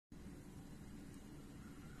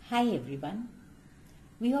Hi everyone.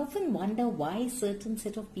 We often wonder why a certain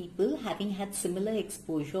set of people having had similar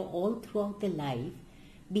exposure all throughout their life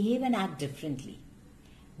behave and act differently,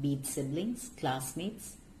 be it siblings,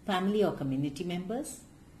 classmates, family or community members.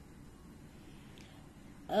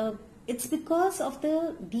 It's because of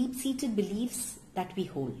the deep-seated beliefs that we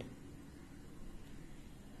hold.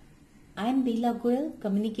 I'm Bela Goyal,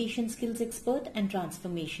 communication skills expert and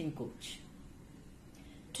transformation coach.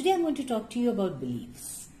 Today I'm going to talk to you about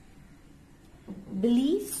beliefs.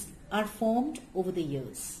 Beliefs are formed over the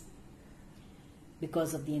years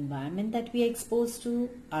because of the environment that we are exposed to,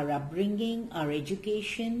 our upbringing, our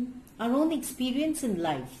education, our own experience in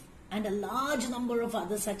life, and a large number of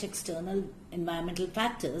other such external environmental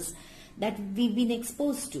factors that we've been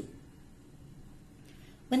exposed to.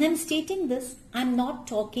 When I'm stating this, I'm not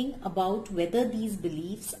talking about whether these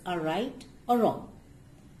beliefs are right or wrong.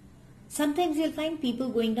 Sometimes you'll find people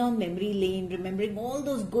going down memory lane, remembering all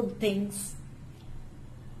those good things,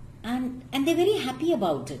 and they're very happy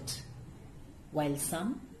about it. While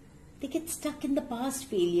some, they get stuck in the past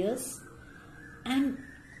failures and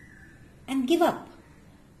give up.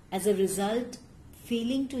 As a result,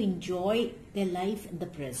 failing to enjoy their life in the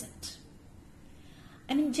present.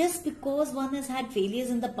 I mean, just because one has had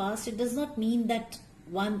failures in the past, it does not mean that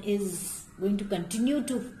one is going to continue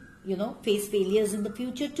to, face failures in the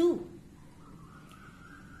future too.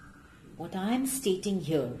 What I am stating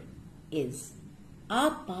here is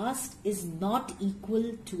our past is not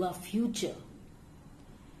equal to our future.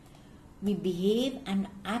 We behave and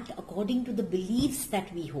act according to the beliefs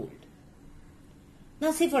that we hold.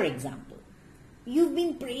 Now, say for example, you've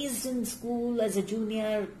been praised in school as a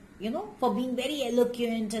junior, for being very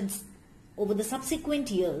eloquent, and over the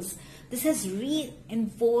subsequent years, this has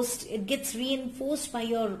it gets reinforced by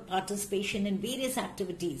your participation in various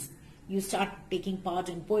activities. You start taking part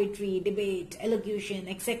in poetry, debate, elocution,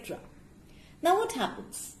 etc. Now what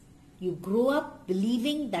happens? You grow up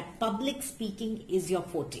believing that public speaking is your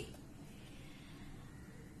forte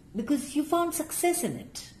because you found success in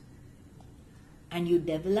it, and you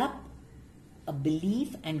develop a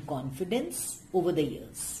belief and confidence over the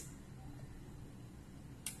years.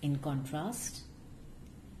 In contrast,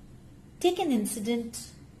 take an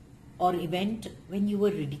incident or event when you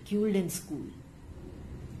were ridiculed in school.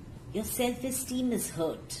 Your self-esteem is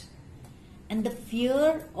hurt, and the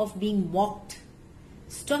fear of being mocked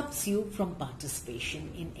stops you from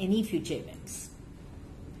participation in any future events.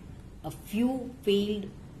 A few failed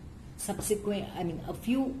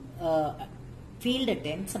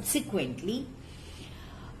attempts subsequently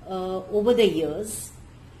over the years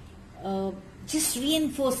just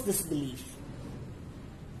reinforce this belief,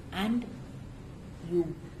 and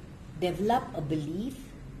you develop a belief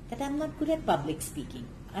that I'm not good at public speaking.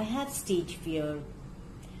 I have stage fear.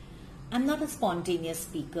 I'm not a spontaneous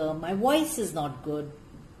speaker. My voice is not good.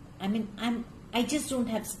 I just don't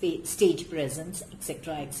have stage presence,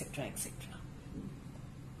 etc., etc., etc.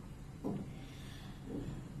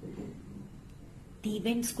 The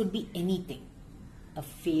events could be anything: a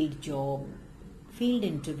failed job, failed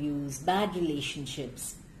interviews, bad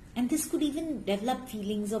relationships, and this could even develop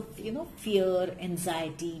feelings of, fear,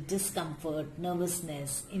 anxiety, discomfort,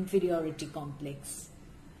 nervousness, inferiority complex.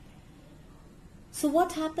 So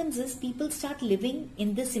what happens is people start living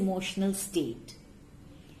in this emotional state,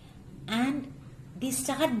 and they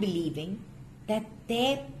start believing that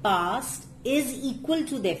their past is equal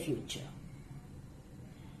to their future.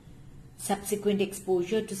 Subsequent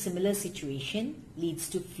exposure to similar situation leads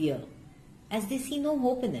to fear, as they see no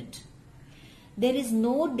hope in it. There is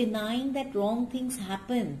no denying that wrong things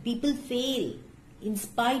happen. People fail in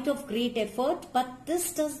spite of great effort, but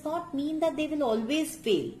this does not mean that they will always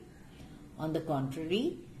fail. On the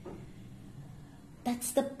contrary,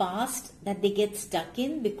 that's the past that they get stuck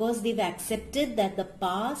in because they've accepted that the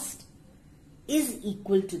past is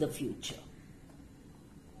equal to the future.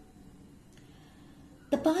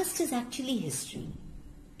 The past is actually history.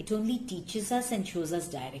 It only teaches us and shows us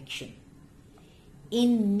direction.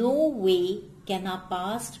 In no way can our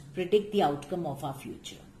past predict the outcome of our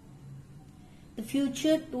future. The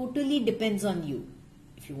future totally depends on you.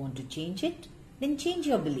 If you want to change it, then change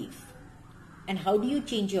your belief. And how do you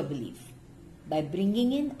change your belief? By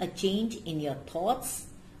bringing in a change in your thoughts,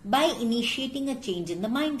 by initiating a change in the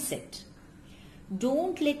mindset.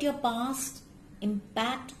 Don't let your past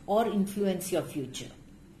impact or influence your future.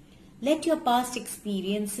 Let your past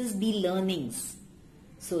experiences be learnings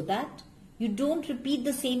so that you don't repeat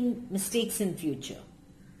the same mistakes in future.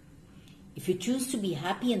 If you choose to be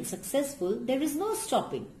happy and successful, there is no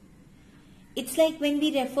stopping. It's like when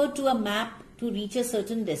we refer to a map to reach a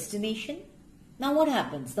certain destination. Now what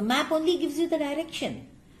happens? The map only gives you the direction,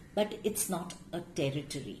 but it's not a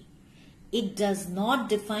territory. It does not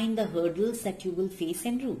define the hurdles that you will face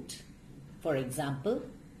en route. For example,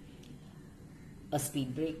 a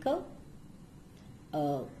speed breaker,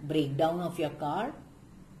 a breakdown of your car,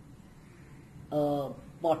 a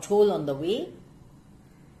pothole on the way,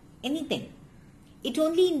 anything. It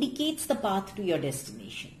only indicates the path to your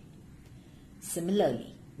destination.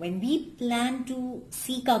 Similarly, when we plan to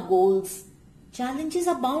seek our goals, challenges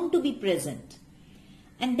are bound to be present.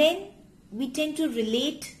 And then we tend to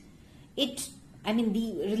relate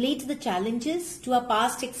the challenges to our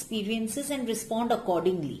past experiences and respond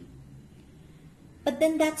accordingly. But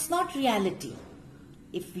then that's not reality.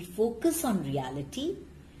 If we focus on reality,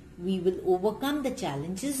 we will overcome the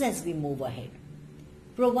challenges as we move ahead,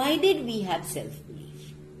 provided we have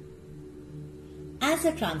self-belief. As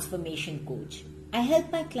a transformation coach, I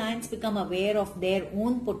help my clients become aware of their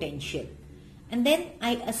own potential, and then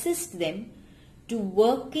I assist them to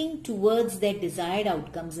working towards their desired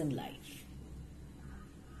outcomes in life.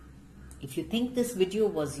 If you think this video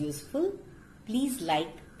was useful, please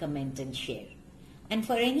like, comment and share. And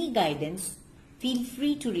for any guidance, feel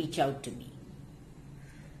free to reach out to me.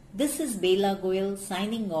 This is Bela Goyal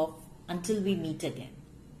signing off until we meet again.